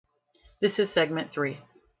This is segment 3.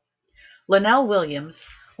 Linnell Williams,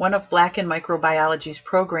 one of Black in Microbiology's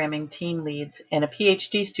programming team leads and a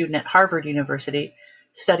PhD student at Harvard University,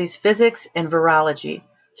 studies physics and virology,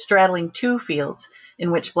 straddling two fields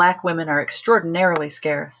in which Black women are extraordinarily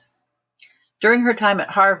scarce. During her time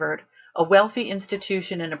at Harvard, a wealthy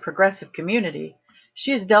institution in a progressive community,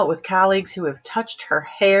 she has dealt with colleagues who have touched her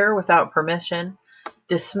hair without permission,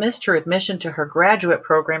 dismissed her admission to her graduate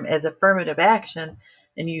program as affirmative action,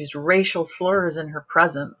 and used racial slurs in her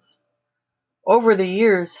presence. Over the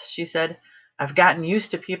years, she said, I've gotten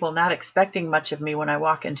used to people not expecting much of me when I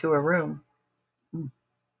walk into a room.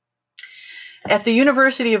 At the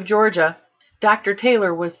University of Georgia, Dr.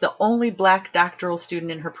 Taylor was the only Black doctoral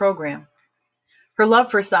student in her program. Her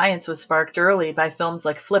love for science was sparked early by films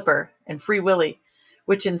like Flipper and Free Willy,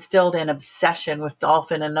 which instilled an obsession with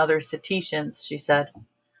dolphin and other cetaceans, she said.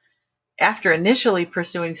 After initially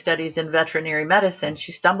pursuing studies in veterinary medicine,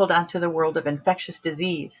 she stumbled onto the world of infectious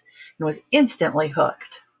disease and was instantly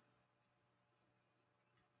hooked.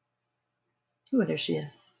 Ooh, there she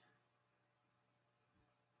is.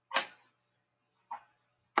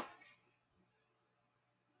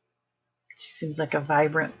 She seems like a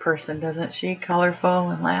vibrant person, doesn't she?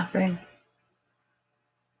 Colorful and laughing.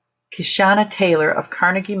 Kishana Taylor of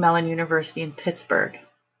Carnegie Mellon University in Pittsburgh.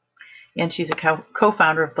 And she's a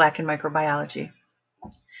co-founder of Black in Microbiology.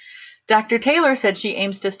 Dr. Taylor said she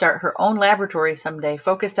aims to start her own laboratory someday,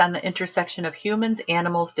 focused on the intersection of humans,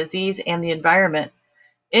 animals, disease, and the environment,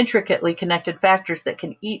 intricately connected factors that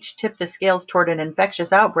can each tip the scales toward an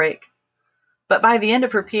infectious outbreak. But by the end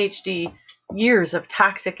of her PhD, years of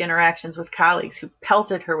toxic interactions with colleagues who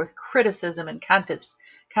pelted her with criticism and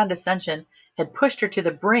condescension had pushed her to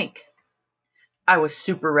the brink. I was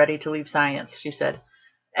super ready to leave science, she said.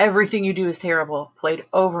 Everything you do is terrible, played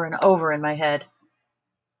over and over in my head.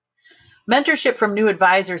 Mentorship from new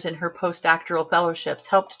advisors in her postdoctoral fellowships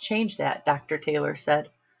helped change that, Dr. Taylor said.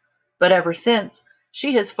 But ever since,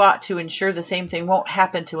 she has fought to ensure the same thing won't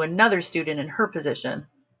happen to another student in her position.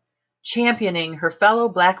 Championing her fellow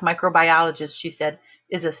Black microbiologists, she said,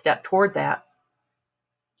 is a step toward that.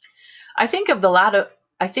 I think a lot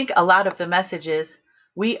of the message is,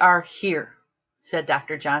 we are here, said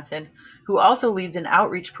Dr. Johnson, who also leads an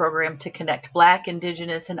outreach program to connect Black,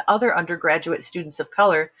 Indigenous, and other undergraduate students of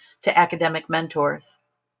color to academic mentors.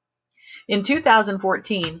 In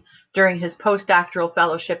 2014, during his postdoctoral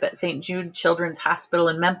fellowship at St. Jude Children's Hospital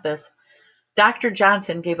in Memphis, Dr.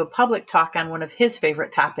 Johnson gave a public talk on one of his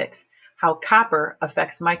favorite topics, how copper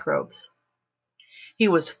affects microbes. He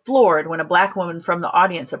was floored when a Black woman from the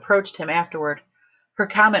audience approached him afterward. Her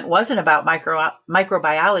comment wasn't about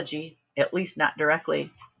microbiology, at least not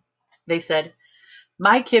directly. They said,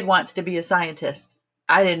 my kid wants to be a scientist.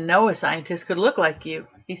 I didn't know a scientist could look like you,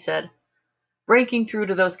 he said. Breaking through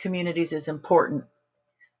to those communities is important.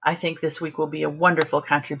 I think this week will be a wonderful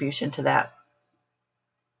contribution to that.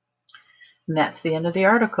 And that's the end of the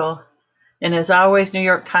article. And as always, New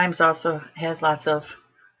York Times also has lots of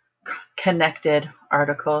connected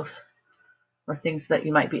articles or things that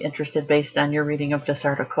you might be interested based on your reading of this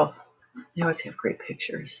article. They always have great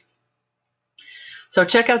pictures. So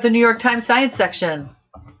check out the New York Times Science section.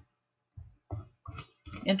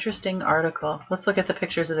 Interesting article. Let's look at the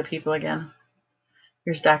pictures of the people again.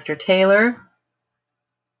 Here's Dr. Taylor.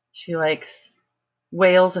 She likes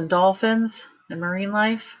whales and dolphins and marine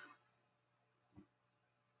life.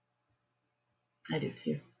 I do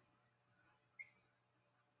too.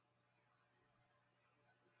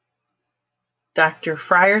 Dr.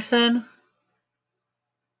 Frierson.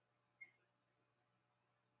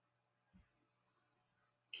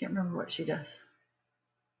 Can't remember what she does.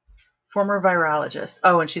 Former virologist.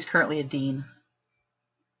 Oh, and she's currently a dean.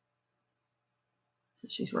 So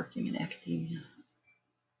she's working in academia.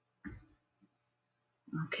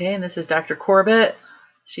 Okay, and this is Dr. Corbett.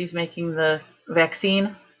 She's making the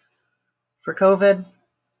vaccine for COVID.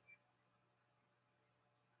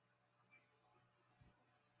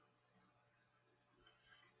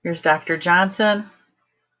 Here's Dr. Johnson,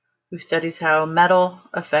 who studies how metal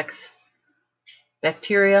affects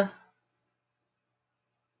bacteria.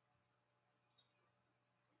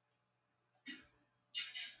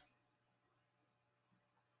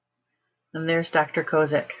 And there's Dr.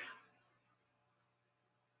 Kozik.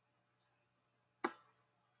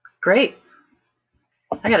 Great.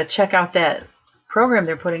 I got to check out that program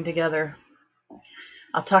they're putting together.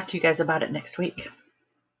 I'll talk to you guys about it next week.